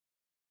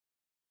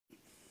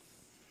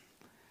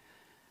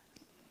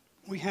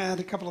We had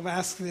a couple of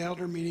Ask the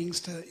Elder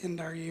meetings to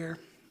end our year,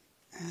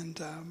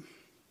 and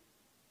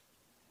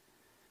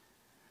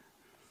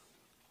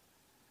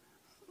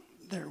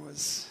there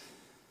was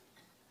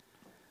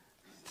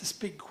this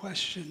big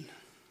question.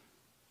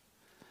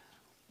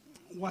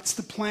 What's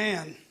the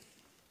plan,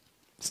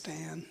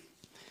 Stan?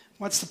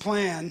 What's the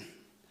plan?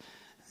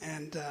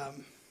 And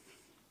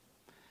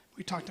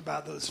we talked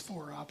about those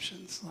four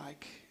options,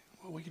 like,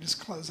 well, we could just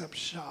close up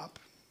shop,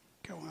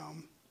 go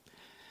home.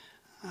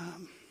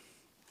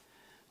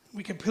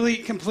 We could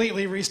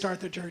completely restart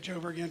the church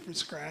over again from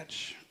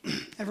scratch.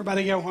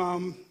 Everybody go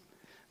home,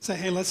 say,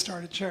 hey, let's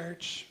start a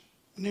church.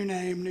 New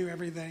name, new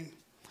everything.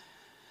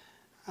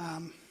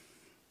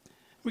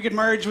 We could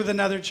merge with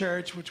another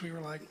church, which we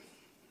were like,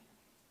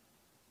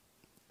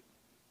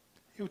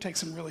 it would take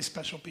some really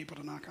special people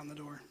to knock on the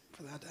door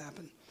for that to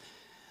happen.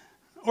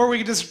 Or we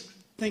could just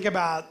think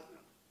about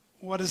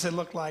what does it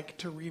look like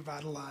to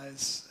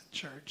revitalize a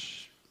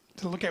church,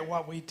 to look at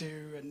what we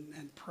do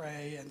and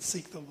pray and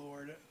seek the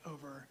Lord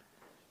over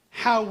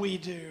how we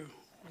do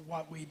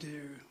what we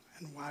do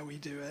and why we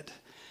do it,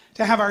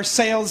 to have our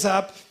sails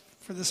up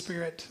for the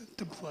Spirit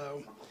to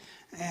flow.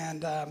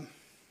 And I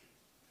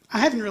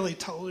haven't really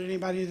told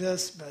anybody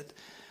this, but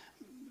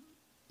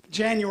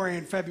January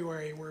and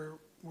February were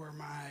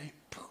my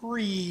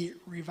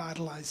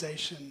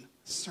pre-revitalization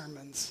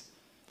sermons.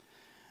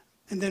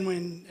 And then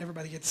when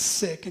everybody gets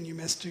sick and you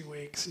miss 2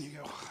 weeks and you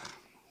go, well,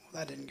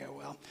 that didn't go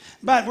well.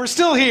 But we're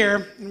still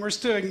here and we're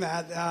still doing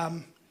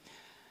that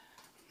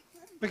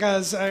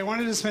because I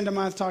wanted to spend a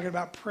month talking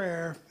about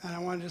prayer and I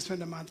wanted to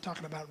spend a month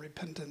talking about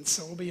repentance.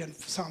 So we'll be in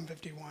Psalm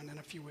 51 in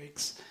a few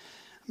weeks.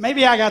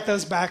 Maybe I got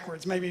those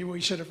backwards. Maybe we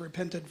should have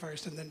repented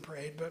first and then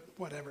prayed, but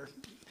whatever.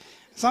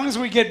 As long as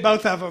we get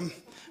both of them,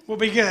 we'll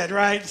be good,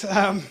 right?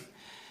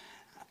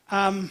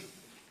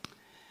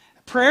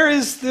 Prayer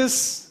is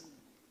this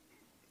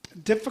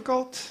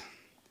difficult,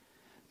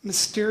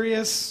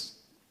 mysterious,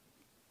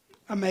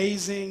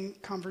 amazing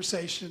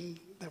conversation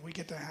that we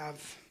get to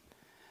have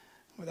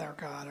with our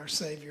God, our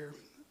Savior.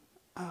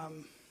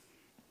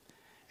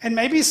 And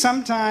maybe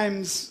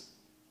sometimes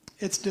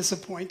it's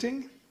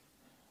disappointing.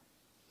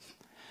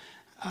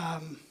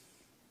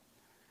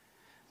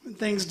 When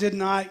things did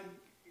not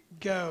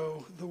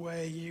go the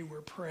way you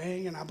were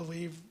praying, and I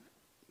believe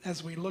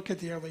as we look at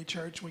the early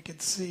church, we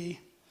could see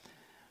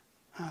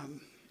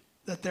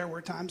that there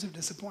were times of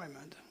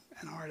disappointment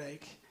and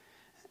heartache.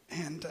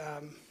 And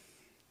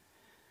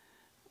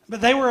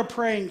but they were a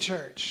praying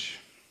church.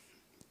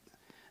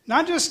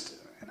 Not just,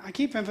 and I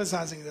keep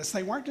emphasizing this,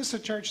 they weren't just a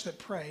church that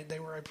prayed, they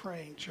were a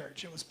praying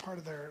church. It was part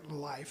of their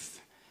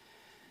life.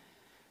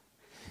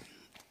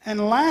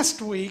 And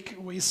last week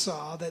we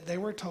saw that they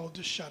were told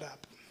to shut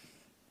up.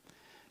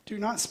 Do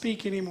not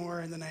speak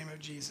anymore in the name of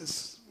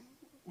Jesus.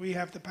 We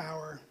have the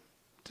power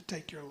to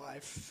take your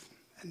life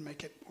and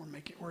make it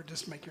or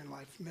just make your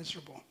life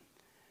miserable.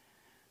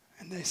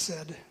 And they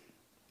said,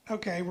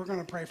 okay, we're going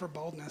to pray for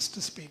boldness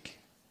to speak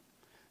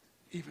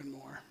even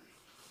more.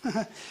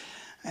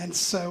 And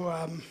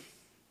so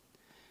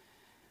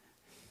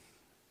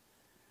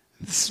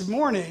this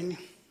morning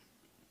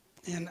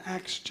in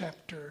Acts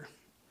chapter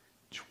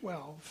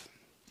 12,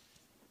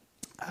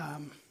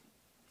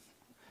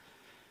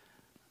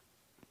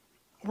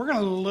 we're going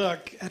to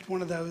look at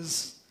one of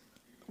those,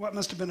 what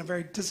must have been a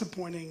very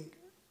disappointing,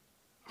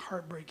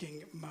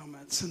 heartbreaking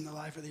moments in the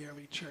life of the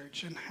early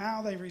church and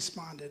how they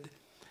responded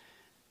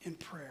in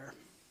prayer.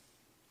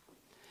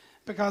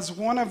 Because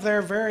one of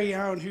their very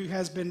own, who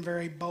has been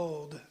very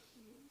bold,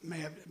 may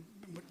have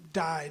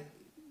died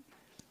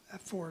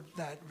for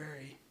that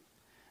very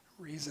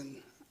reason.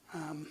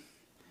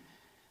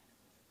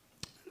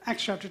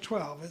 Acts chapter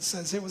 12, it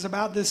says, it was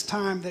about this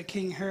time that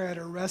King Herod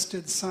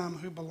arrested some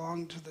who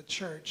belonged to the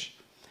church,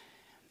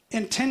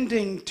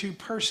 intending to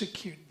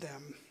persecute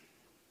them.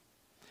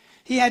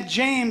 He had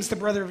James, the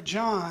brother of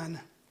John,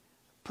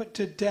 put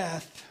to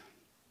death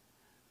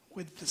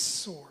with the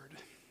sword.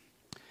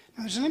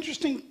 Now there's an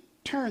interesting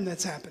turn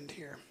that's happened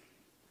here.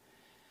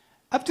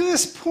 Up to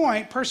this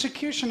point,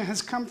 persecution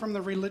has come from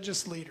the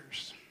religious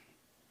leaders.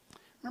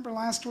 Remember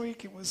last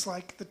week, it was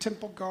like the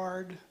temple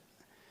guard,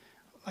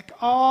 like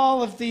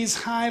all of these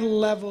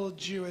high-level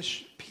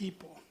Jewish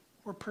people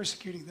were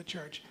persecuting the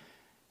church.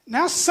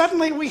 Now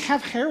suddenly we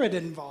have Herod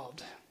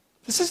involved.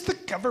 This is the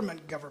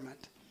government.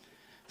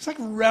 It's like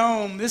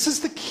Rome. This is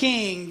the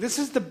king. This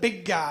is the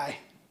big guy.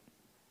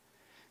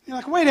 You're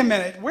like, wait a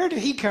minute, where did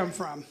he come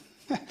from?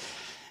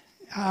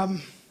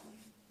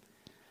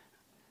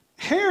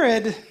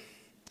 Herod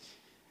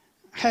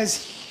has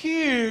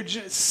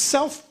huge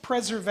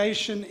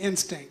self-preservation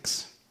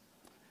instincts.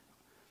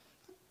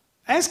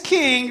 As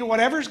king,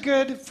 whatever's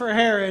good for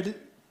Herod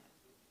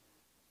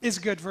is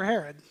good for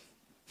Herod.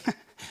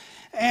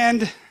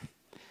 And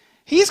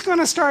he's going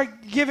to start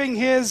giving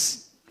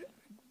his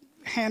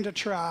hand a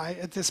try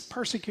at this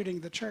persecuting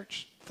the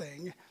church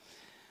thing.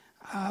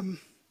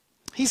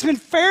 He's been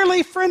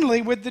fairly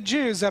friendly with the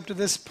Jews up to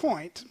this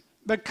point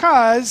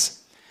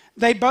because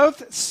they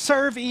both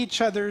serve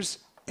each other's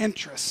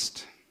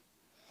interest.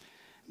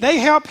 They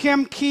help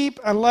him keep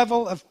a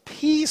level of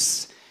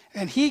peace,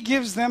 and he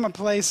gives them a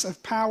place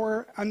of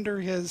power under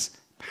his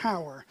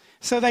power.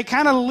 So they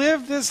kind of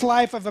live this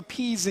life of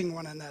appeasing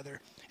one another.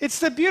 It's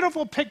the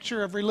beautiful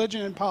picture of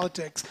religion and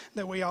politics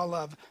that we all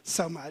love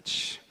so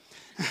much.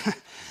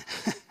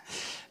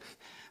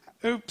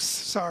 Oops,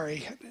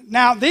 sorry.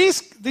 Now,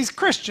 these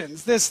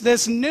Christians,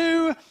 this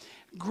new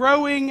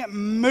growing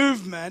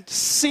movement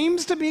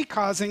seems to be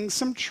causing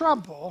some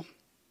trouble.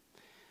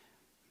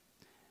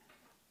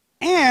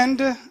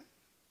 And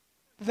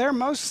they're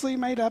mostly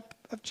made up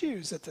of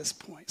Jews at this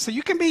point. So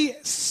you can be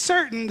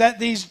certain that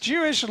these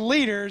Jewish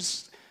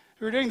leaders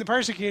who are doing the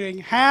persecuting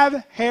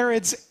have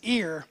Herod's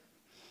ear,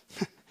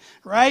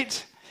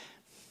 right?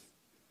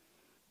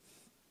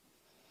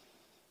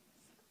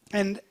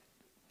 And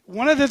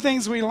one of the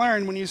things we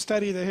learn when you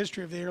study the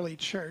history of the early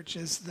church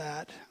is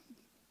that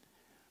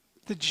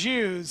the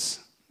Jews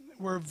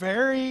were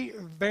very,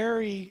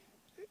 very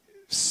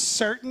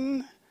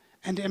certain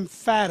and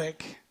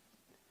emphatic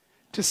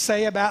to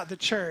say about the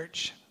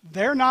church,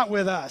 they're not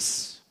with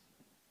us.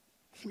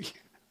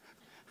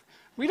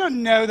 We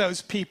don't know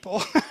those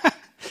people.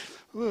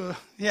 Ooh,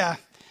 yeah.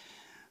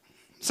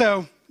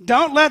 So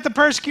don't let the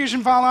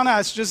persecution fall on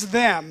us, just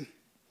them.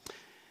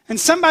 And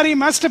somebody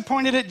must have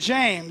pointed at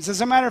James.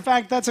 As a matter of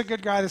fact, that's a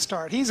good guy to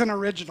start. He's an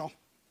original.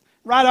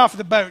 Right off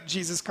the boat,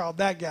 Jesus called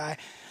that guy.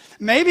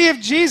 Maybe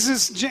if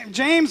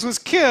James was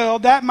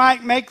killed, that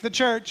might make the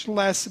church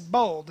less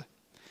bold.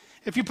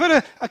 If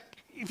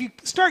you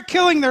start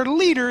killing their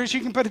leaders, you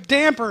can put a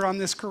damper on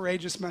this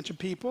courageous bunch of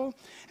people.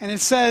 And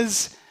it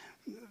says,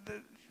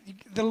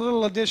 the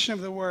little addition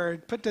of the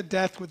word, put to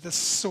death with the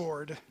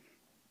sword.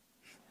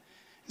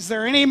 Is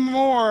there any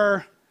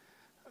more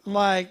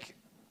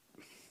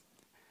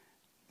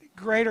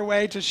greater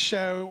way to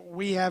show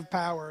we have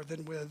power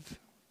than with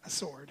a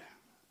sword?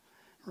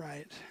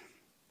 Right?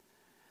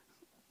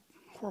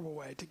 Horrible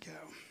way to go.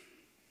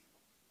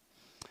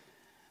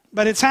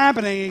 But it's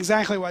happening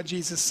exactly what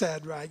Jesus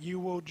said, right? You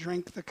will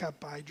drink the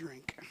cup I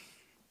drink.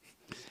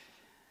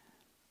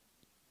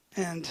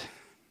 And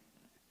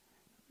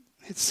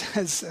it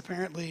says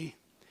apparently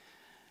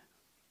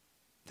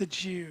the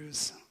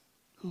Jews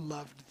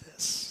loved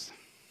this.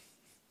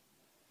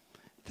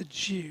 The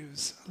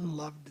Jews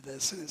loved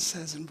this. And it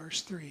says in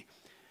verse 3,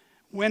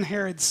 when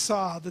Herod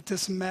saw that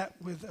this met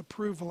with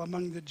approval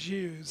among the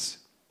Jews,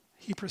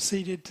 he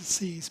proceeded to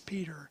seize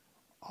Peter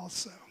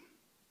also.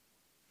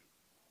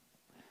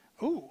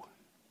 Ooh,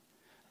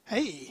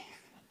 hey,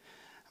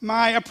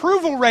 my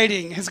approval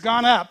rating has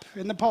gone up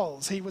in the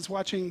polls. He was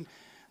watching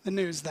the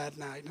news that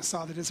night and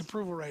saw that his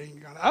approval rating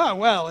had gone up. Oh,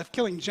 well, if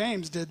killing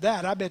James did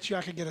that, I bet you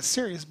I could get a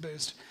serious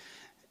boost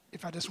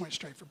if I just went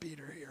straight for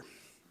Peter here.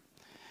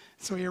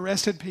 So he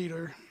arrested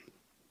Peter.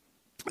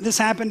 This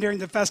happened during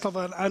the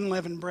festival of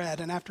unleavened bread,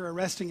 and after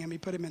arresting him, he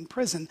put him in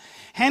prison,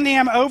 handing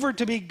him over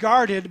to be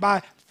guarded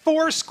by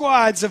 4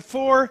 squads of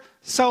 4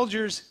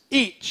 soldiers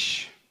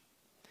each.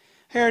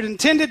 Herod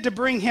intended to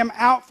bring him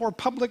out for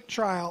public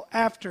trial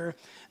after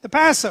the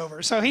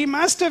Passover. So he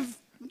must have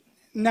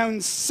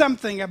known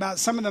something about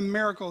some of the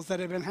miracles that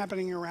had been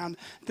happening around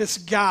this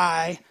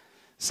guy.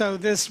 So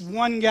this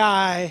one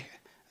guy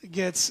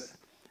gets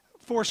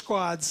 4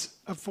 squads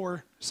of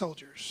 4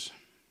 soldiers.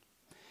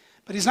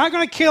 But he's not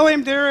going to kill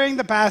him during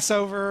the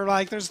Passover.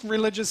 There's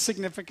religious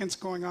significance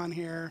going on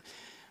here.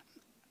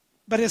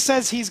 But it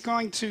says he's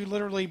going to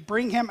literally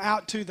bring him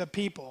out to the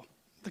people.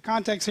 The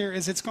context here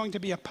is it's going to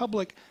be a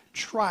public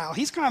trial.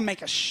 He's going to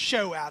make a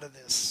show out of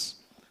this.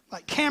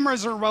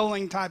 Cameras are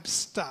rolling type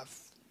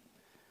stuff.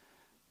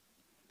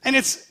 And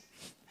it's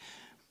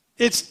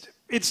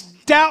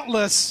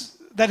doubtless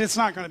that it's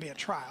not going to be a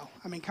trial.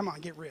 I mean, come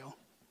on, get real.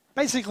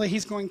 Basically,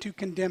 he's going to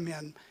condemn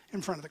him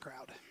in front of the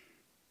crowd.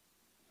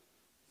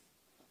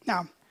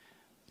 Now,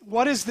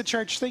 what is the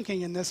church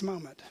thinking in this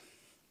moment?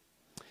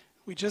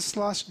 We just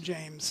lost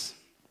James.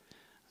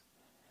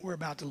 We're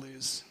about to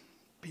lose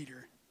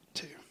Peter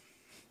too.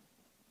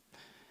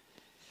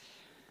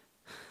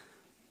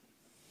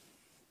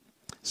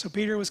 So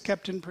Peter was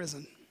kept in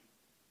prison.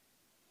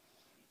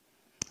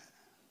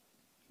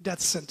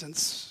 Death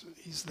sentence.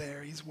 He's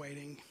there. He's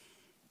waiting.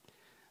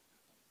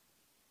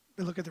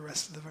 But look at the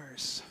rest of the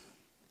verse.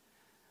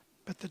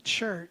 But the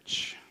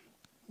church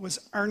was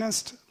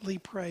earnestly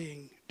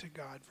praying to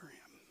God for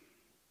him.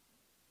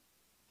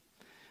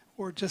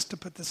 Or just to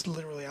put this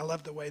literally, I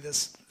love the way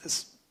this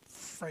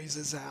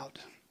phrases out.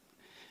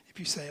 If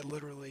you say it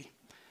literally.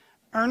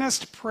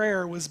 Earnest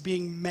prayer was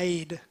being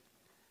made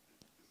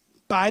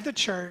by the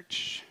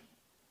church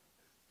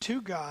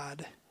to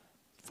God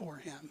for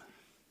him.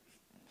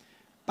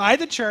 By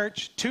the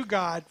church to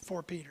God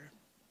for Peter.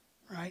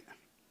 Right?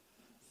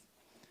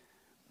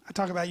 I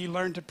talk about you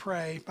learn to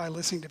pray by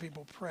listening to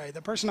people pray.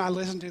 The person I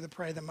listened to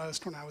pray the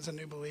most when I was a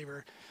new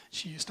believer,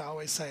 she used to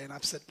always say, and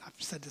I've said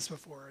this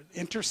before,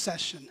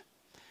 intercession.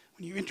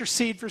 When you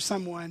intercede for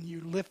someone,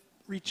 you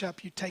reach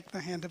up, you take the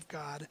hand of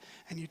God,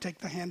 and you take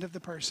the hand of the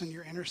person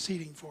you're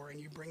interceding for, and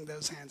you bring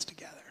those hands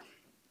together.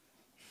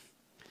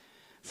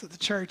 So the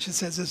church, it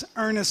says, is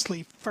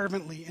earnestly,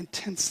 fervently,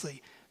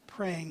 intensely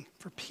praying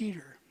for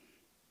Peter.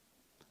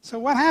 So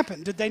what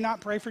happened? Did they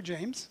not pray for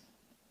James?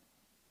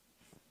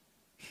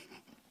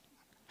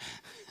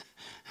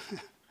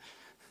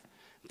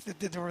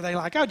 Were they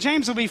like, oh,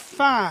 James will be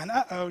fine.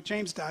 Uh-oh,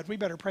 James died. We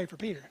better pray for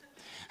Peter.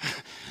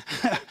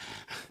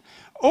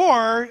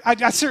 Or,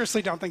 I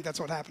seriously don't think that's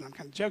what happened. I'm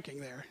kind of joking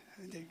there.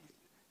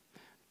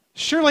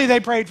 Surely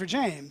they prayed for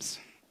James.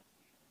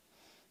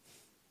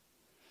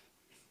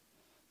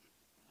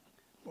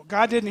 Well,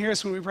 God didn't hear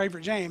us when we prayed for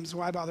James.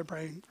 Why bother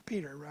praying for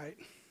Peter, right?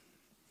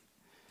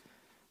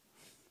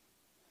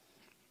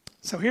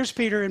 So here's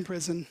Peter in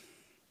prison.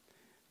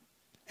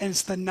 And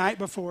it's the night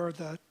before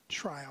the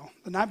trial.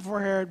 The night before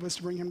Herod was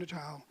to bring him to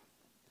trial.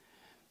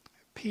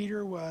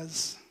 Peter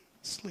was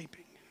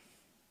sleeping.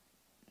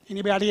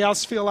 Anybody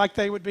else feel like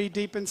they would be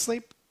deep in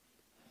sleep?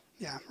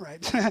 Yeah,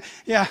 right.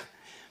 Yeah.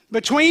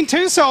 Between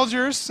two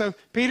soldiers, so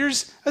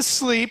Peter's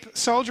asleep,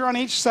 soldier on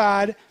each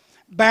side,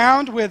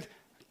 bound with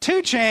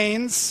two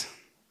chains,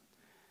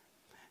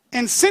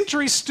 and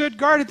sentries stood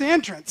guard at the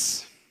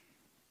entrance.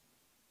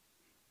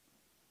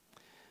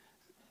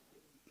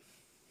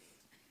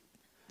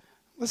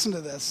 Listen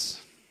to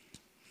this.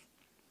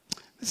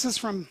 This is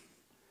from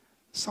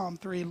Psalm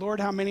 3. Lord,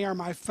 how many are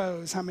my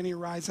foes? How many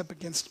rise up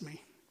against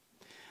me?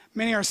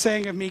 Many are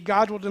saying of me,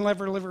 God will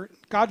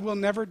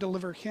never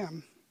deliver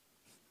him.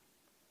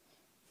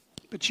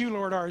 But you,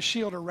 Lord, are a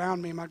shield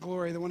around me, my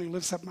glory, the one who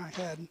lifts up my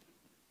head.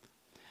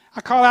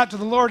 I call out to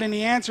the Lord, and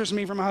he answers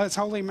me from his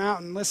holy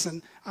mountain.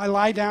 Listen, I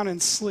lie down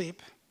and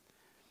sleep,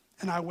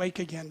 and I wake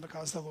again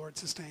because the Lord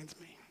sustains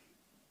me.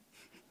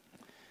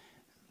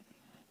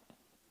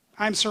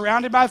 I'm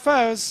surrounded by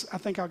foes. I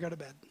think I'll go to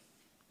bed.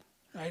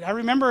 Right? I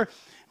remember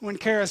when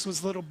Karis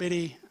was little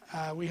bitty,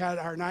 we had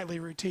our nightly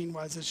routine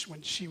was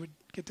when she would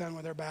get done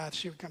with her bath,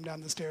 she would come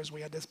down the stairs.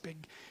 We had this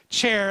big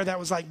chair that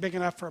was like big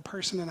enough for a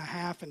person and a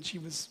half, and she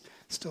was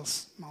still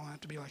small enough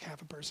to be like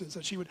half a person.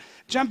 So she would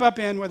jump up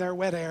in with her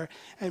wet hair,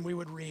 and we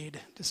would read,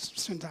 just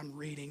spend time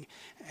reading.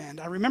 And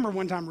I remember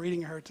one time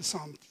reading her to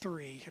Psalm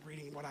 3,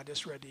 reading what I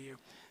just read to you.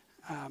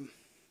 And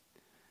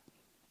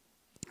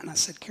I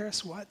said,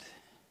 Karis, what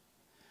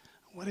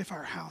if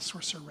our house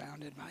were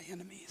surrounded by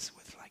enemies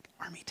with like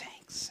army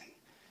tanks and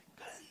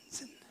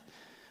guns, and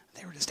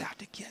they were just out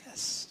to get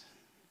us?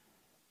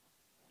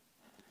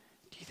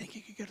 Do you think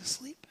you could go to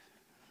sleep?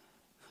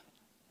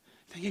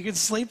 Think you could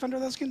sleep under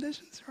those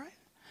conditions, right?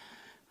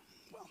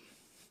 Well,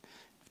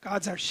 if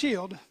God's our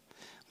shield,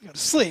 we go to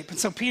sleep. And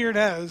so Peter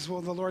knows,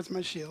 well, the Lord's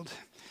my shield.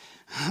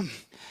 I'm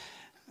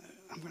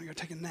going to go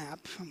take a nap.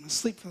 I'm going to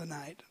sleep for the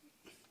night.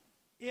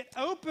 It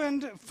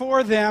opened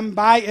for them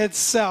by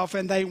itself,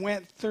 and they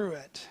went through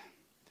it.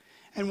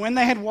 And when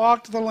they had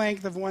walked the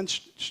length of one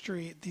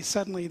street,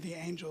 suddenly the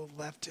angel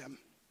left him.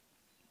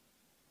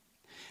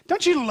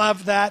 Don't you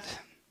love that?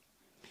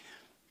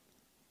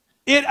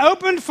 It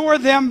opened for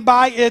them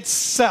by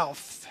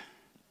itself.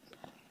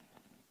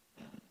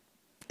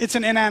 It's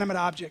an inanimate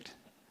object.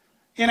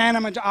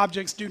 Inanimate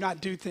objects do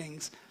not do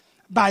things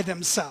by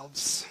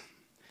themselves.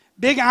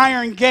 Big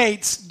iron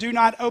gates do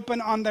not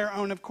open on their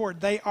own accord.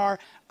 They are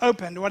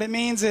opened. What it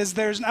means is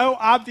there's no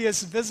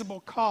obvious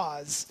visible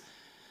cause,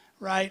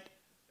 right,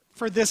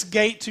 for this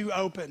gate to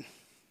open.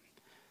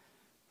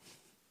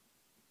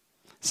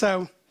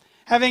 So,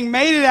 having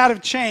made it out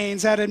of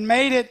chains, having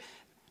made it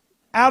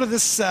out of the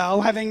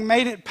cell, having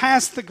made it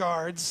past the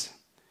guards,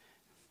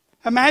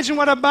 imagine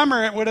what a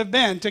bummer it would have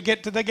been to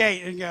get to the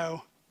gate and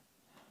go,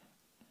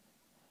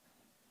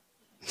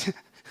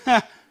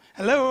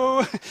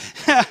 hello.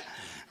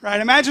 Right,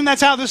 imagine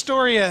that's how the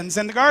story ends.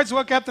 And the guards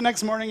woke up the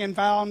next morning and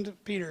found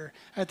Peter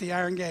at the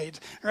iron gate.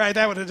 Right,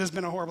 that would have just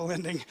been a horrible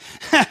ending.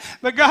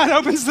 But God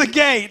opens the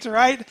gate,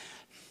 right?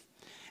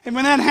 And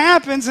when that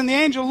happens and the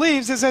angel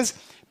leaves, it says,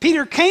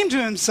 Peter came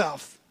to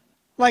himself.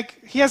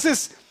 Like, he has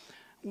this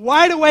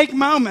wide awake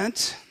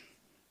moment.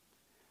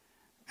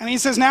 And he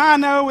says, now I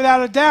know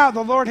without a doubt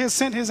the Lord has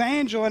sent his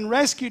angel and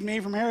rescued me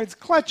from Herod's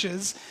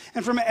clutches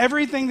and from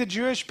everything the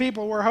Jewish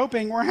people were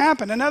hoping would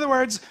happen. In other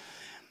words,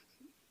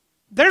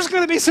 there's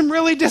going to be some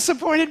really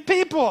disappointed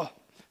people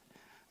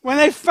when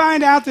they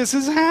find out this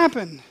has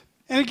happened.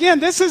 And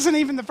again, this isn't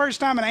even the first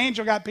time an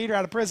angel got Peter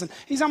out of prison.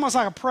 He's almost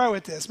like a pro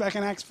at this back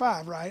in Acts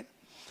 5, right?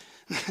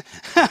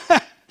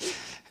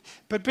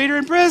 But Peter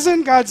in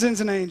prison, God sends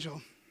an angel.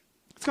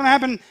 It's going to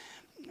happen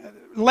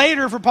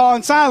later for Paul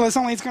and Silas,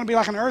 only it's going to be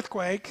like an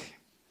earthquake.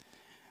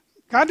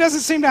 God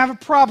doesn't seem to have a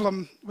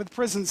problem with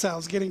prison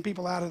cells, getting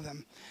people out of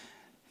them.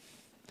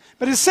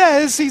 But it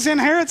says he's in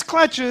Herod's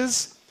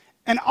clutches,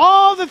 and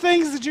all the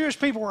things the Jewish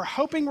people were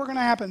hoping were going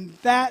to happen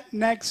that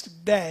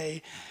next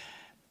day,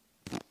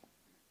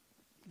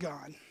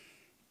 gone.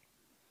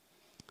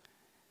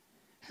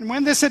 And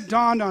when this had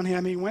dawned on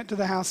him, he went to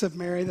the house of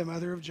Mary, the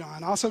mother of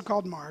John, also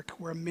called Mark,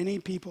 where many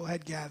people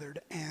had gathered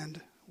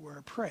and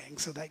were praying.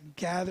 So that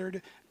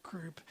gathered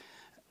group,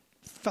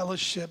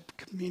 fellowship,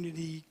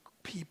 community,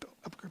 people,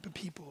 a group of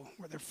people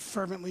where they're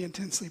fervently,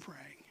 intensely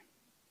praying.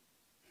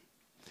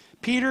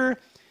 Peter,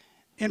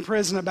 in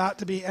prison, about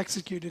to be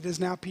executed, is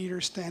now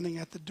Peter standing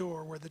at the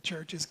door where the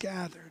church is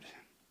gathered.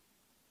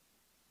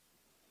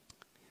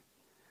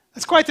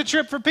 That's quite the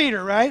trip for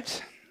Peter,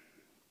 right?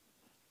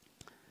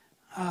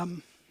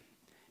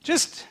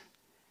 Just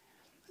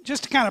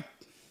to kind of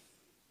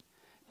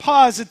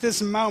pause at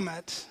this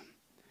moment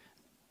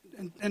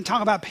and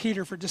talk about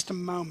Peter for just a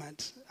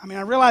moment. I mean,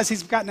 I realize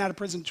he's gotten out of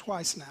prison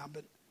twice now,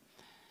 but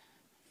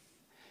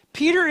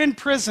Peter in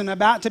prison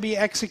about to be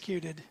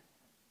executed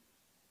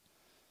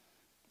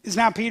is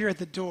now Peter at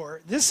the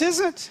door. This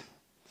isn't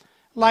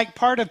like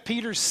part of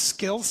Peter's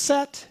skill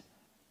set,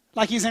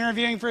 like he's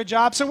interviewing for a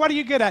job. So what are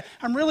you good at?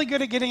 I'm really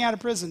good at getting out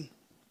of prison.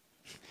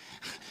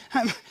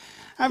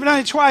 I've done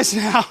it twice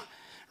now,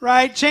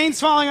 right? Chains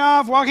falling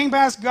off, walking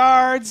past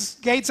guards,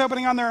 gates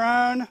opening on their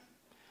own.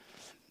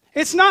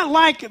 It's not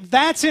like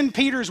that's in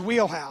Peter's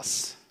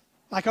wheelhouse.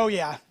 Like, oh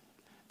yeah,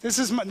 this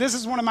is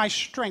one of my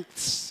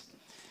strengths.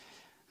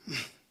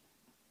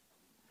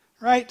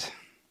 Right?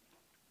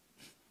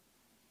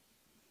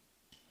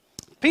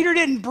 Peter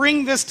didn't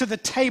bring this to the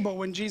table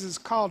when Jesus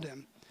called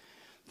him.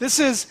 This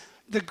is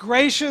the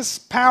gracious,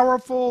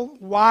 powerful,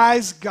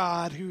 wise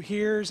God who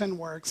hears and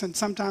works, and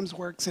sometimes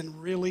works in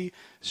really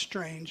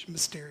strange,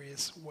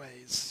 mysterious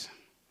ways.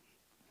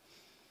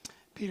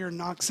 Peter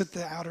knocks at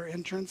the outer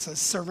entrance. A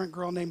servant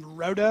girl named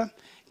Rhoda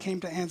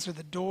came to answer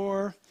the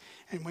door,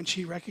 and when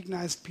she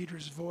recognized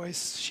Peter's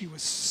voice, she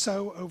was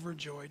so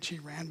overjoyed she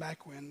ran back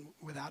in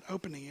without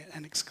opening it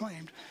and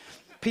exclaimed,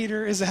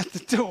 "Peter is at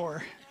the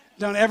door."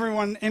 Don't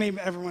everyone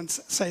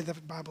say the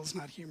Bible's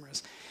not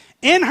humorous.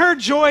 In her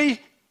joy,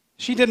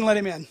 she didn't let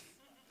him in.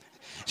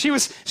 She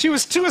was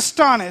too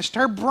astonished.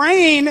 Her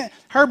brain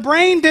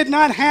did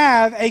not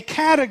have a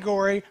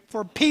category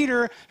for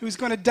Peter, who's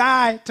going to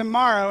die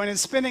tomorrow and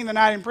is spending the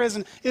night in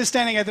prison, is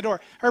standing at the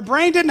door. Her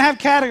brain didn't have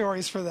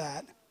categories for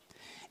that.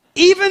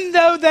 Even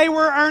though they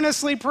were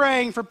earnestly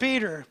praying for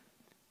Peter.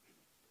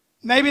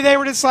 Maybe they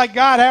were just like,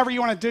 God, however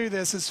you want to do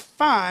this is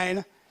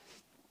fine.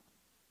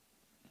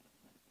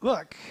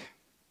 Look.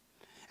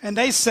 And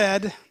they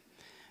said,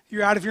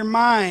 you're out of your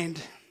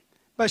mind.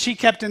 But she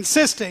kept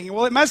insisting.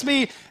 Well, it must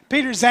be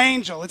Peter's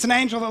angel. It's an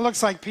angel that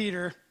looks like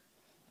Peter.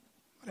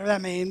 Whatever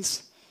that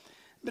means.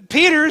 But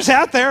Peter's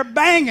out there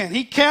banging.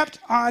 He kept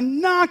on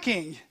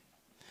knocking.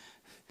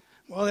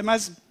 Well,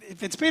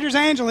 if it's Peter's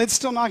angel, it's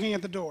still knocking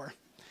at the door.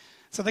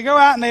 So they go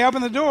out and they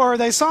open the door.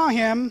 They saw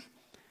him,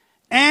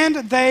 and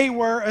they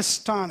were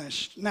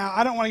astonished. Now,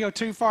 I don't want to go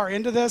too far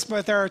into this,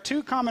 but there are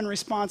two common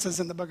responses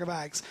in the book of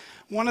Acts.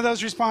 One of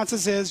those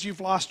responses is, you've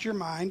lost your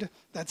mind.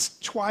 That's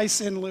twice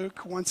in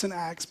Luke, once in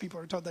Acts. People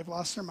are told they've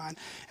lost their mind.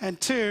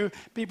 And two,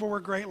 people were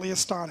greatly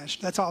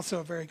astonished. That's also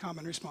a very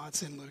common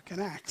response in Luke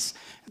and Acts.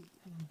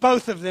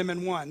 Both of them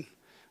in one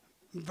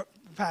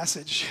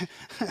passage.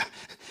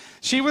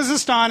 She was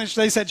astonished.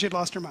 They said she'd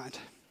lost her mind.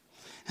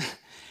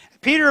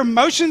 Peter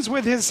motions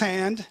with his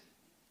hand,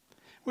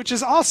 which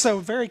is also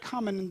very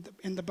common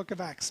in the book of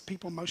Acts,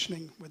 people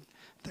motioning with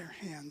their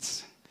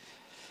hands.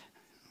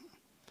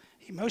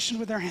 He motioned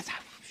with their hands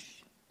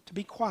to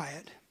be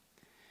quiet,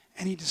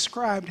 and he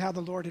described how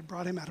the Lord had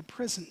brought him out of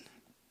prison.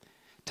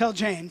 Tell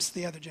James,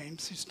 the other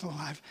James, who's still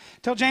alive,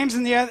 tell James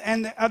and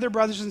the other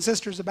brothers and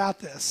sisters about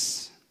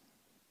this,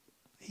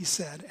 he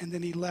said, and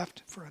then he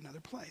left for another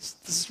place.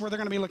 This is where they're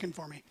going to be looking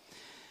for me.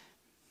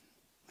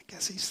 I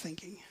guess he's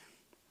thinking.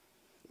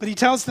 But he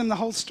tells them the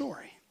whole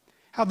story.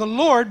 How the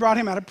Lord brought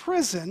him out of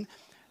prison.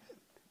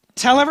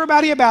 Tell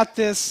everybody about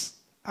this.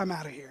 I'm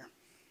out of here.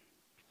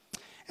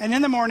 And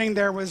in the morning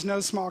there was no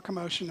small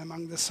commotion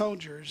among the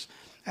soldiers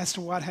as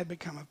to what had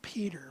become of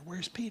Peter.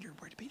 Where's Peter?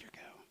 Where did Peter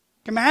go?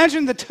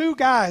 Imagine the two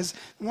guys,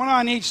 one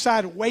on each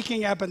side,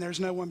 waking up and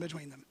there's no one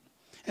between them.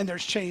 And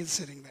there's chains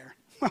sitting there.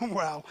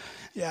 Well,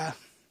 yeah.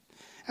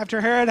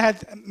 After Herod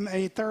had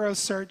a thorough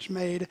search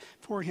made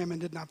for him and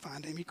did not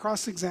find him, he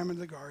cross-examined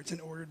the guards and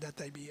ordered that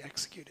they be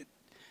executed.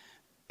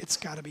 It's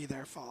got to be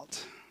their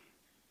fault.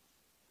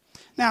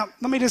 Now,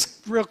 let me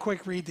just real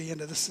quick read the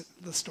end of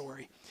the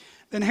story.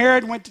 Then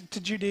Herod went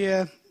to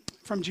Judea,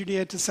 from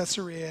Judea to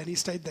Caesarea, and he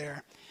stayed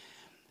there.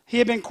 He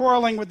had been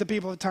quarreling with the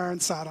people of Tyre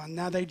and Sidon.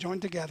 Now they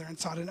joined together and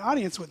sought an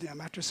audience with him.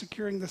 After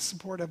securing the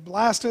support of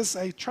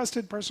Blastus, a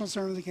trusted personal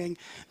servant of the king,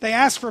 they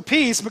asked for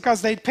peace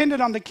because they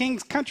depended on the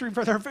king's country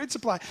for their food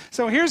supply.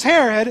 So here's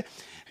Herod,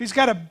 who's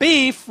got a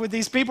beef with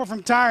these people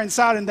from Tyre and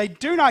Sidon. They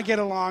do not get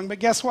along, but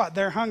guess what?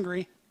 They're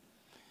hungry.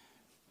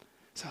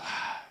 So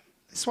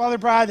they swallow their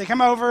pride. They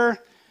come over.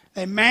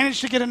 They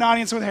manage to get an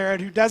audience with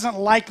Herod, who doesn't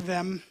like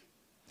them.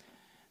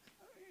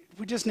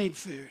 We just need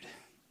food.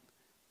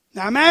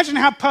 Now imagine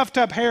how puffed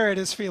up Herod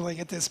is feeling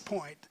at this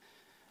point.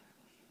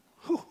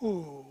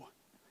 Ooh,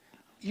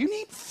 you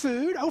need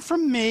food? Oh,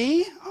 from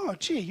me? Oh,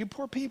 gee, you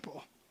poor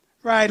people.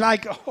 Right,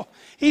 like, oh,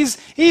 he's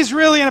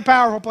really in a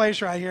powerful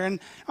place right here.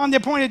 And on the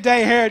appointed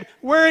day, Herod,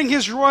 wearing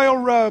his royal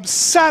robes,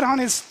 sat on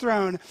his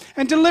throne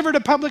and delivered a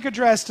public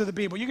address to the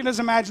people. You can just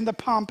imagine the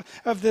pomp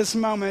of this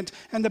moment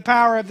and the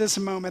power of this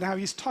moment, how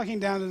he's talking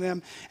down to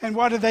them. And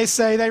what do they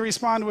say? They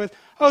respond with,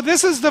 oh,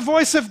 this is the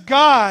voice of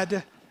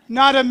God,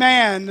 not a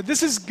man.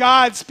 This is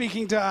God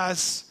speaking to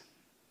us.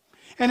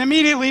 And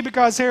immediately,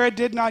 because Herod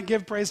did not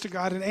give praise to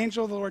God, an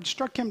angel of the Lord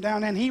struck him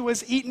down, and he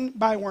was eaten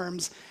by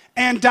worms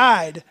and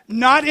died.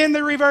 Not in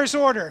the reverse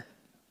order.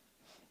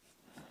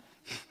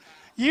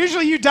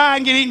 Usually you die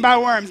and get eaten by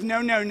worms.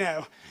 No, no,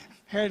 no.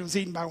 Herod was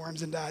eaten by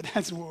worms and died.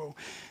 That's whoa.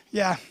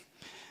 Yeah.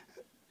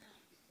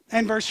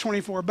 And verse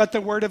 24, but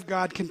the word of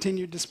God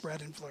continued to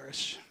spread and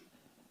flourish.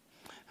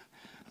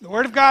 The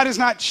word of God is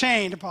not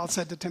chained, Paul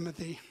said to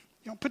Timothy.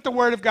 You don't put the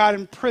word of God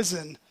in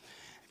prison.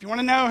 If you want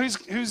to know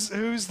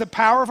who's the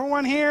powerful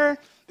one here,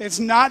 it's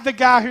not the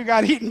guy who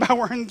got eaten by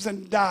worms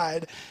and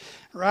died,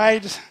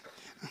 right?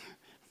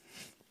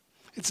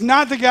 It's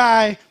not the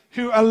guy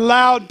who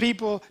allowed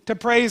people to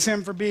praise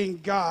him for being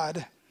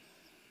God.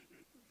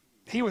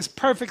 He was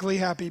perfectly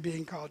happy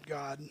being called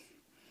God.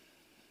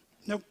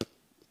 Nope.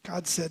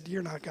 God said,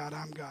 you're not God,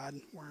 I'm God.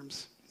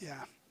 Worms.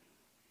 Yeah.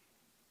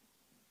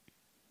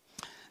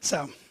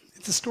 So,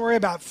 it's a story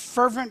about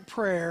fervent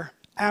prayer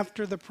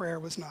after the prayer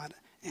was not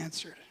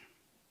answered.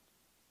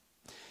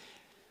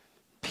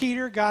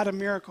 Peter got a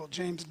miracle,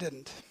 James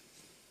didn't.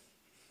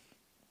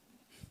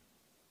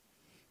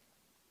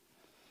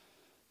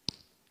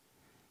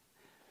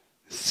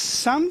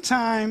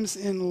 Sometimes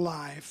in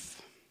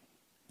life,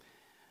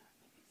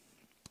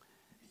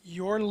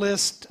 your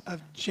list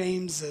of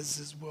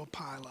Jameses will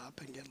pile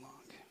up and get long.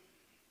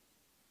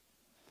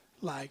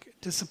 Like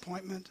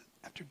disappointment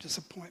after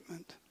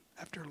disappointment,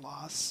 after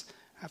loss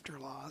after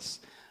loss,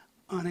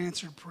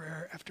 unanswered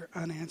prayer after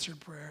unanswered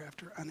prayer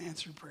after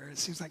unanswered prayer. It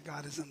seems like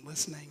God isn't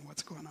listening.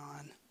 What's going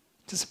on?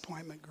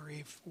 Disappointment,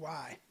 grief.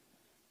 Why?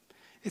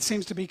 It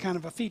seems to be kind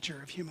of a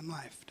feature of human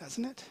life,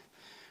 doesn't it?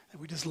 That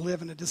we just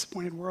live in a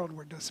disappointed world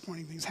where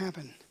disappointing things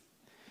happen,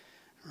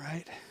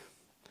 right?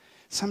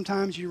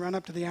 Sometimes you run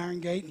up to the iron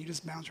gate and you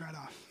just bounce right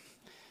off.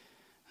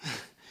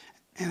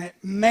 And it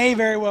may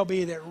very well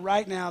be that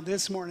right now,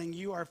 this morning,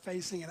 you are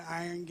facing an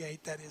iron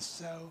gate that is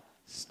so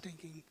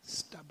stinking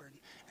stubborn,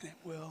 and it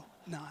will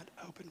not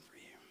open for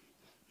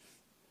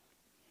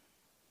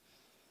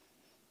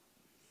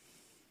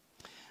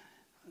you.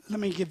 Let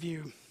me give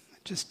you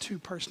just two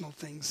personal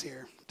things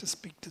here to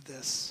speak to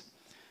this.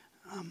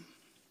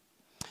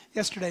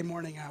 Yesterday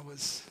morning, I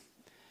was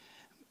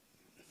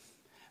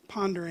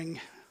pondering,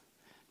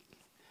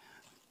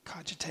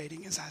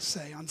 cogitating, as I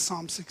say, on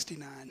Psalm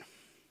 69.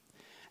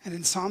 And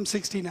in Psalm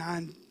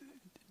 69,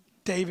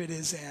 David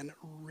is in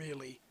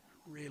really,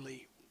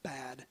 really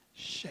bad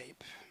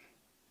shape.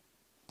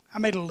 I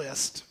made a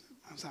list.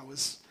 As I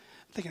was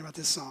thinking about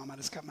this psalm, I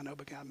just got my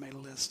notebook out and made a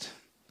list.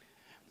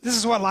 This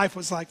is what life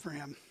was like for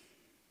him.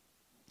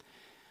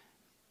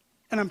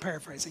 And I'm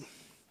paraphrasing.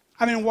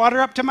 I'm in water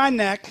up to my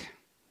neck.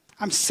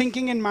 I'm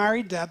sinking in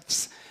miry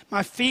depths.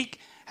 My feet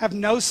have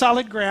no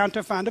solid ground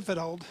to find a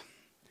foothold.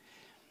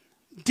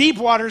 Deep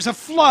waters, a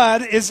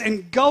flood is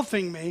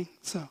engulfing me.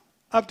 So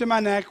up to my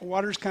neck,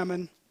 water's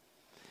coming.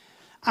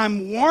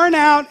 I'm worn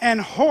out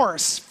and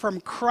hoarse from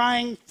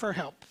crying for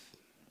help.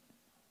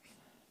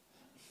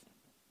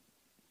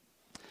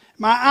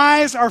 My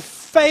eyes are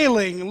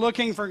failing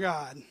looking for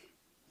God.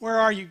 Where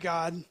are you,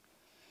 God?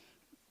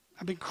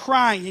 I've been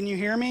crying. Can you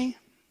hear me?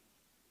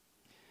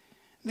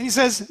 Then he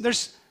says,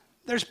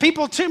 there's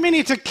people too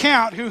many to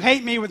count who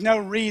hate me with no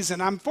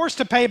reason. I'm forced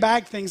to pay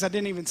back things I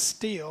didn't even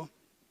steal.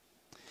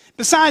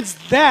 Besides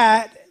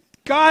that,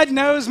 God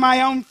knows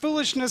my own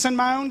foolishness and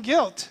my own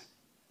guilt.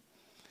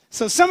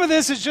 So some of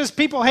this is just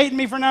people hating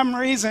me for no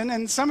reason,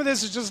 and some of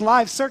this is just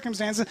life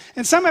circumstances,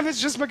 and some of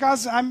it's just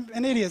because I'm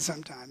an idiot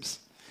sometimes.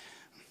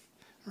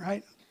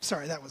 Right?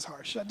 Sorry, that was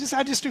harsh.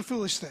 I just do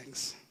foolish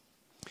things.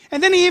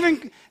 And then he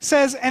even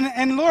says,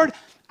 and Lord,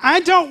 I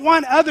don't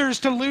want others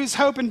to lose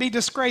hope and be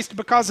disgraced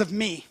because of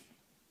me.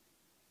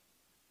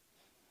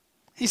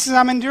 He says,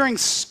 I'm enduring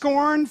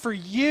scorn for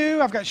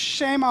you. I've got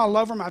shame all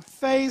over my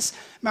face.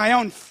 My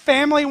own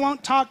family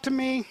won't talk to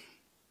me.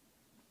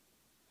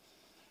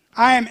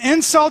 I am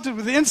insulted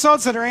with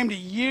insults that are aimed at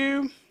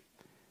you.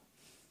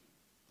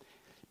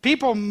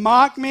 People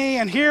mock me,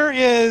 and here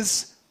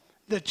is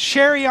the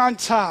cherry on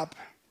top.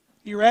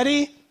 You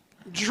ready?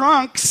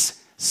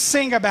 Drunks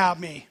sing about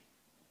me.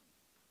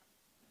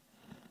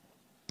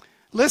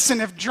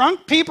 Listen, if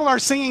drunk people are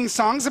singing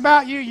songs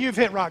about you, you've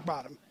hit rock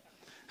bottom.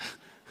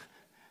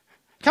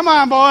 Come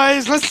on,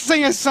 boys, let's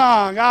sing a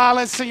song.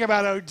 Let's sing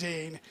about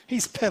Odin.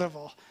 He's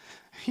pitiful.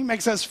 He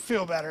makes us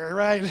feel better,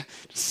 right?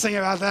 Just sing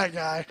about that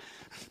guy.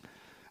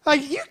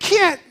 Like, you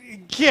can't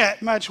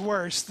get much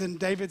worse than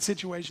David's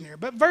situation here.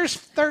 But verse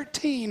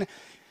 13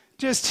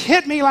 just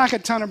hit me like a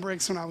ton of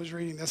bricks when I was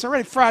reading this. I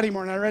read it Friday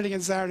morning. I read it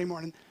again Saturday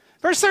morning.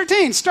 Verse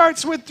 13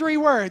 starts with 3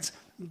 words.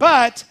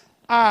 But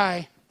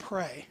I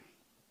pray.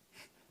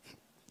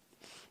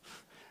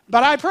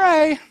 But I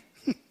pray.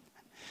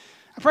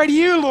 I pray to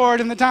you, Lord,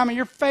 in the time of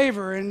your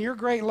favor and your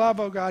great love,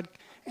 O God.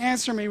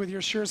 Answer me with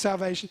your sure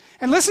salvation.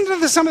 And listen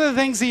to some of the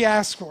things he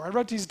asked for. I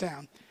wrote these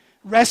down.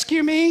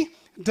 Rescue me,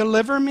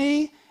 deliver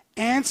me,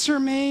 answer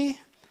me,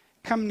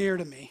 come near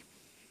to me.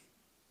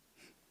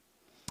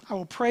 I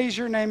will praise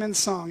your name in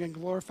song and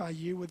glorify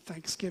you with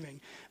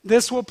thanksgiving.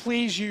 This will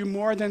please you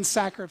more than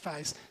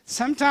sacrifice.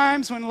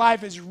 Sometimes when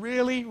life is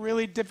really,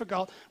 really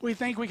difficult, we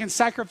think we can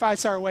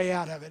sacrifice our way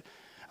out of it.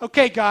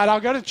 Okay, God, I'll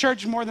go to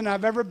church more than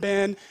I've ever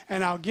been,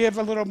 and I'll give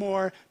a little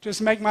more,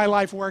 just make my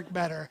life work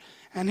better.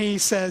 And he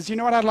says, you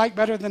know what I'd like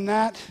better than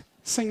that?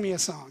 Sing me a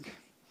song.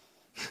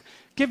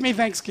 Give me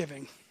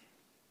thanksgiving.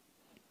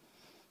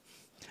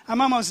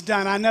 I'm almost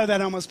done. I know that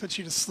almost puts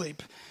you to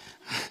sleep.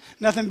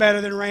 Nothing better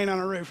than rain on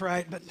a roof,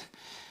 right?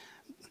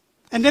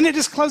 And then it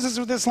just closes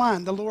with this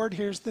line, the Lord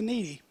hears the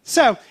needy.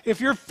 So if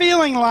you're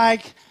feeling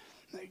like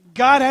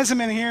God hasn't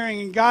been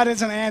hearing and God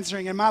isn't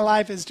answering and my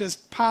life is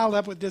just piled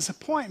up with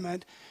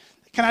disappointment,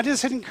 can I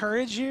just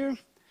encourage you?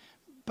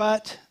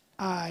 But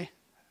I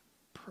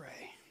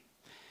pray.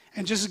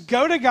 And just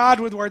go to God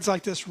with words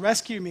like this: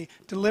 rescue me,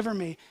 deliver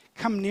me,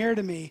 come near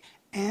to me,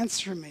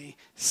 answer me,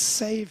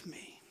 save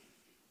me.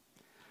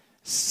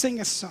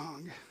 Sing a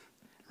song.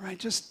 Right,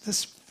 just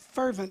this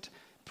fervent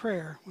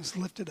prayer was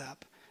lifted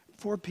up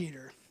for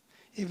Peter,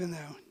 even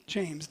though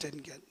James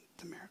didn't get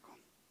the miracle.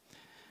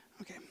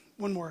 Okay,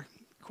 one more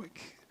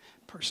quick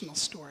personal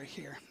story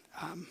here.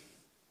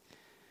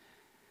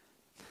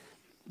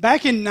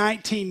 Back in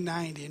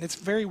 1990, and it's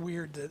very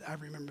weird that I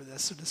remember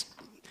this, so just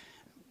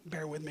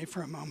bear with me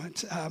for a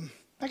moment.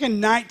 Back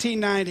in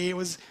 1990,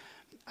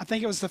 I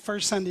think it was the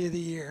first Sunday of the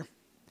year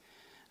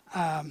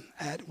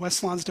at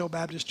West Lonsdale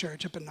Baptist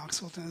Church up in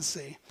Knoxville,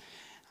 Tennessee.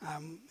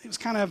 It was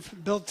kind of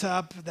built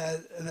up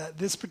that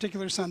this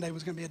particular Sunday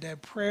was going to be a day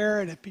of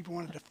prayer, and if people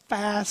wanted to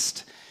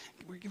fast,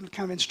 we were given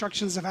kind of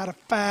instructions of how to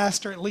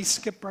fast, or at least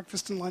skip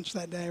breakfast and lunch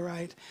that day,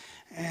 right?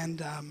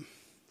 And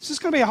it's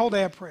just going to be a whole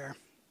day of prayer.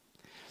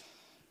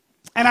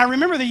 And I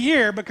remember the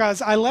year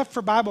because I left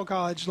for Bible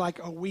college like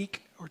a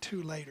week or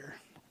two later.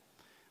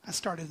 I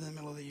started in the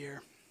middle of the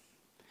year.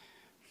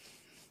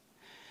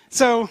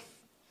 So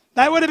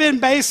that would have been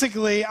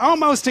basically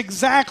almost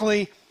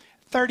exactly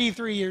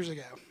 33 years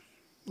ago.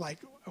 Like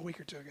a week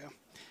or two ago.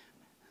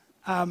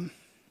 And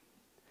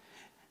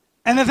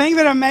the thing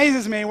that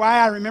amazes me, why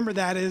I remember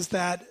that, is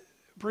that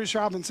Bruce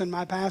Robinson,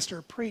 my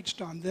pastor,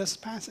 preached on this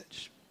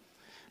passage.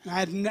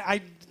 And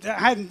I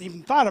hadn't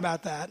even thought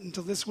about that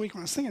until this week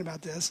when I was thinking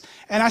about this.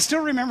 And I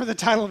still remember the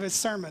title of his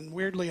sermon,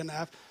 weirdly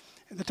enough.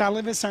 The title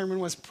of his sermon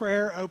was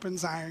Prayer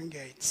Opens Iron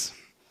Gates.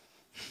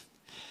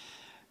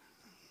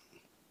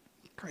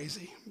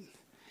 Crazy.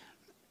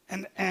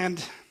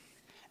 And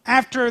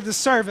after the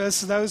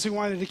service, those who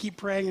wanted to keep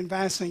praying and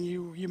fasting,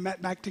 you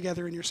met back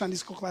together in your Sunday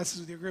school classes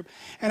with your group.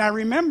 And I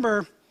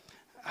remember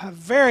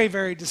very,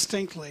 very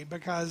distinctly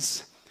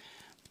because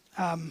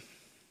I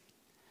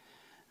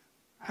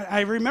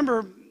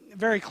remember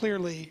very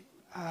clearly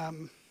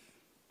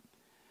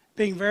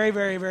being very,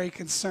 very, very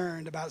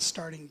concerned about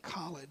starting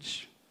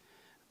college.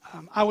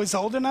 I was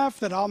old enough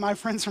that all my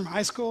friends from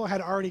high school had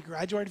already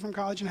graduated from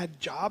college and had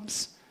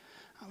jobs.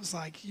 I was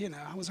like,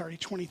 I was already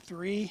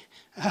 23.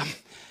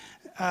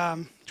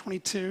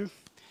 22.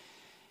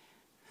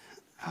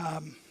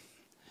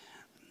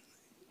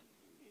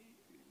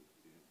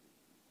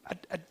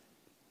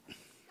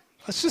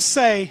 Let's just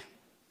say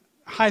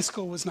high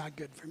school was not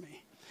good for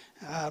me.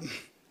 I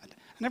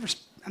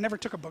never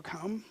took a book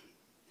home.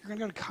 You're going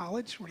to go to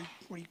college?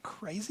 Were you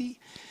crazy?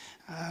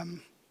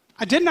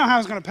 I didn't know how I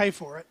was going to pay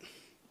for it.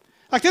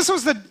 Like, this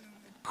was the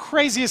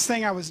craziest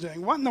thing I was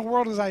doing. What in the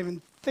world was I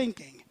even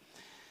thinking?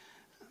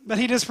 But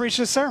he just preached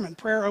a sermon,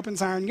 Prayer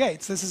Opens Iron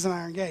Gates. This is an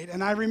iron gate.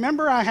 And I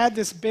remember I had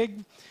this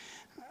big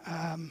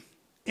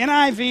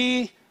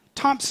NIV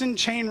Thompson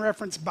Chain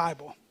Reference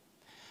Bible.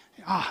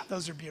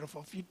 Those are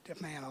beautiful.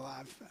 Man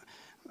alive.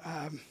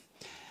 And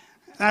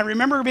I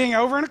remember being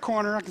over in a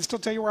corner. I can still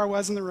tell you where I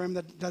was in the room.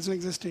 That doesn't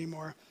exist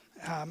anymore.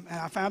 And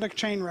I found a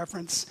chain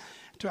reference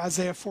to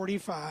Isaiah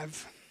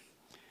 45.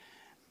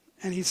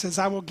 And he says,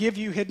 I will give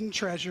you hidden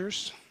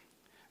treasures,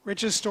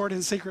 riches stored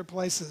in secret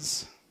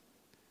places,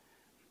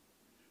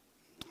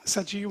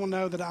 such you will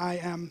know that I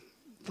am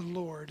the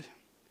Lord.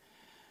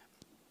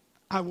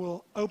 I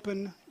will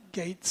open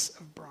gates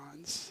of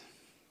bronze.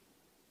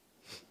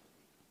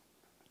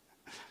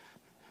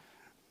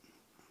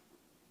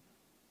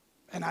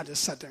 And I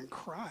just sat there and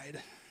cried.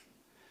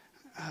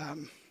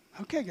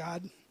 Okay,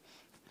 God,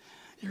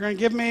 you're going to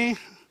give me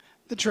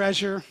the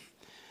treasure.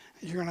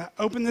 You're going to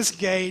open this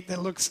gate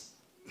that looks...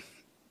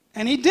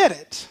 And he did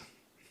it.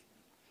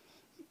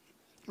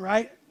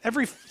 Right?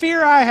 Every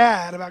fear I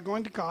had about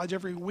going to college,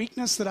 every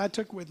weakness that I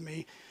took with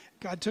me,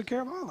 God took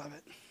care of all of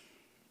it.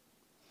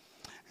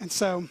 And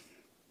so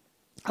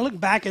I look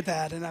back at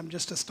that and I'm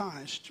just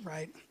astonished,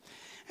 right?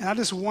 And I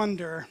just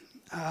wonder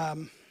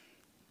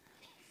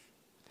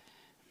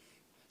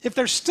if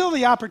there's still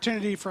the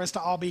opportunity for us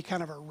to all be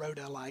kind of a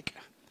Rhoda-like.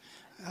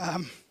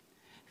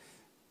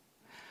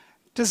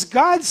 Does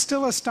God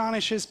still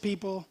astonish his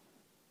people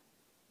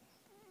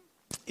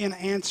in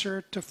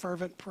answer to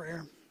fervent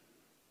prayer?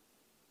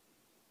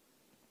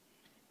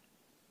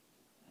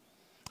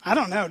 I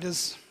don't know. Do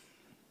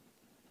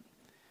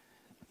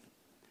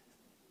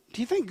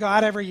you think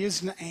God ever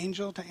used an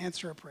angel to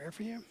answer a prayer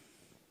for you?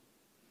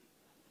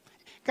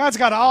 God's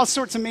got all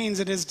sorts of means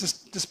at his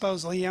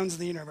disposal. He owns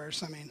the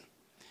universe, I mean.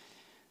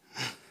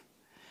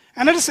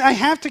 And I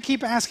have to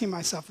keep asking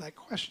myself that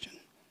question.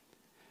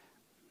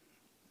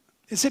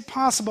 Is it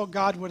possible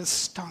God would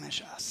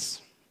astonish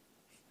us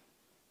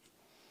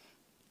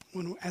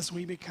as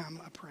we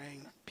become a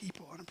praying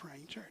people and a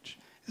praying church?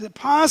 Is it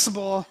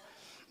possible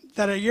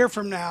that a year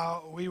from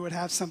now we would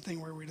have something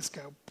where we just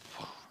go,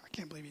 I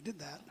can't believe he did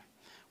that.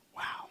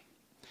 Wow.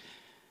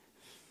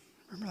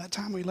 Remember that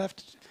time we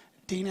left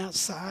Dean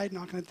outside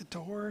knocking at the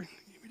door?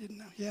 We didn't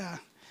know. Yeah.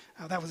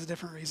 Oh, that was a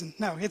different reason.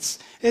 No, it's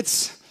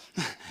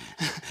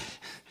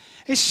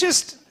it's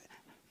just,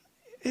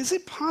 is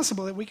it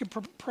possible that we could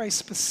pray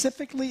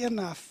specifically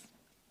enough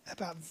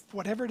about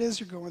whatever it is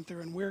you're going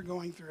through and we're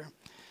going through,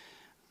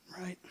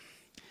 right?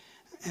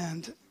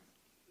 And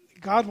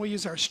God will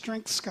use our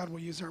strengths, God will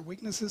use our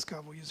weaknesses,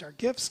 God will use our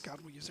gifts, God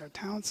will use our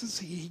talents.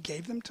 He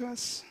gave them to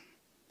us.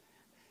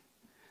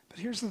 But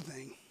here's the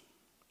thing.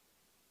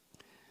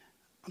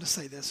 I'll just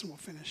say this and we'll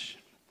finish.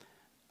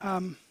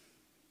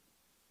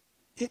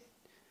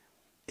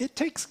 It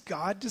takes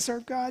God to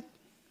serve God,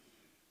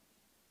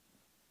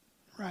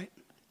 right?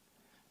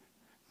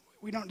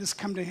 We don't just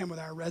come to him with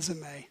our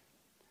resume.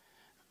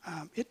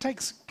 It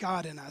takes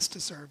God in us to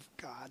serve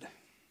God.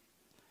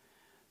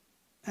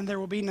 And there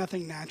will be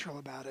nothing natural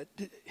about it.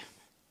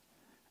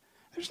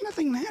 There's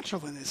nothing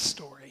natural in this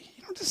story.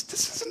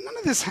 None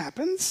of this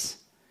happens.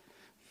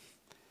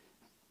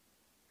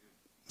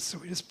 So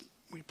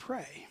we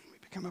pray. We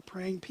become a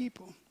praying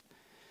people.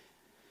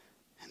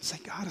 And say,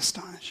 God,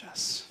 astonish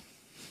us.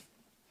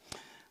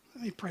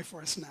 Let me pray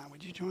for us now.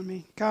 Would you join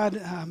me?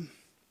 God,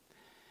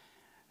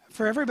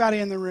 for everybody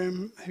in the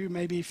room who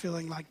may be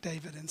feeling like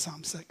David in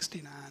Psalm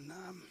 69,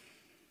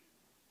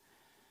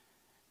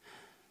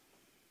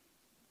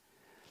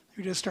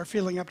 who just are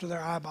feeling up to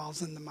their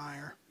eyeballs in the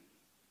mire,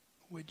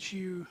 would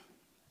you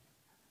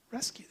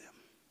rescue them?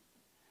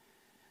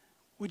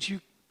 Would you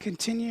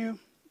continue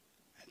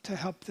to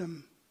help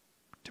them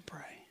to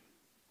pray?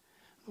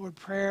 Lord,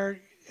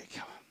 prayer,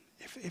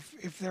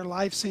 if their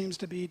life seems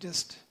to be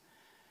just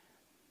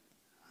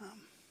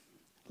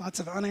lots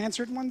of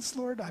unanswered ones,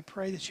 Lord, I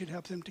pray that you'd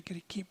help them to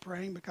keep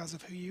praying because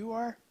of who you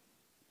are.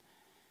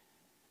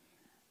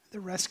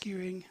 The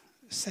rescuing,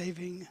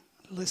 saving,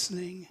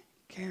 listening,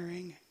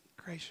 caring,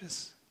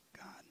 gracious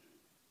God.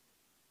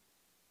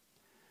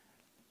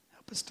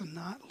 Help us to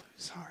not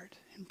lose heart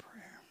in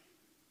prayer.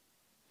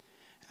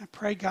 And I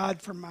pray,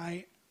 God, for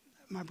my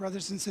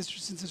brothers and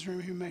sisters in this room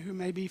who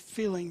may be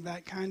feeling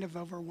that kind of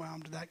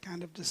overwhelmed, that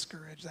kind of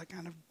discouraged, that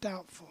kind of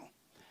doubtful.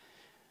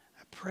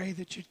 I pray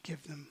that you'd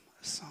give them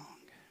a song.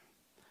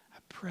 I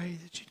pray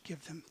that you'd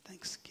give them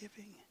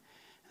thanksgiving.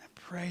 And I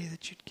pray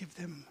that you'd give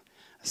them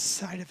a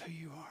sight of who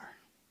you are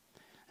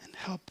and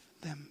help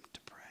them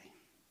to pray.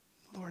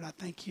 Lord, I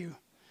thank you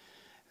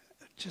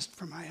just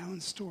for my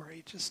own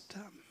story.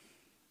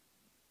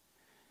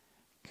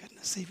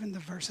 Goodness, even the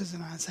verses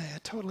in Isaiah,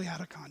 totally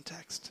out of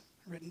context,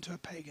 written to a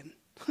pagan.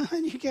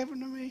 And you gave them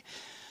to me.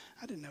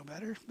 I didn't know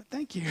better, but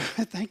thank you.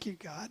 Thank you,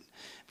 God,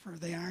 for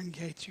the iron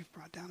gates you've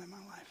brought down in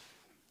my life.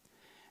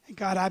 And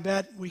God, I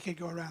bet we could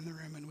go around the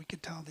room and we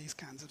could tell these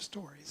kinds of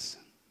stories.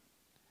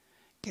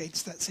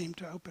 Gates that seem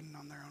to open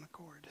on their own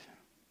accord.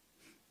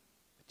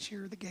 But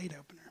you're the gate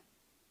opener.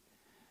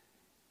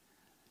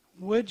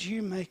 Would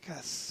you make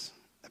us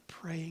a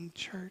praying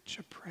church,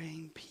 a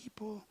praying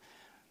people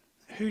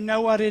who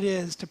know what it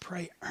is to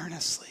pray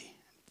earnestly,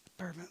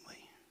 fervently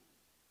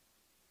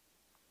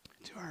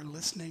to our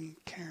listening,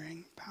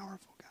 caring,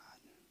 powerful God?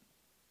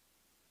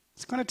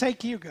 It's going to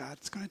take you, God.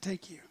 It's going to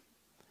take you.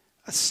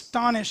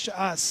 Astonish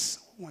us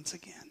once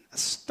again.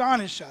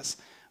 Astonish us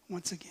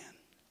once again.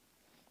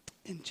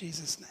 In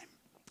Jesus' name.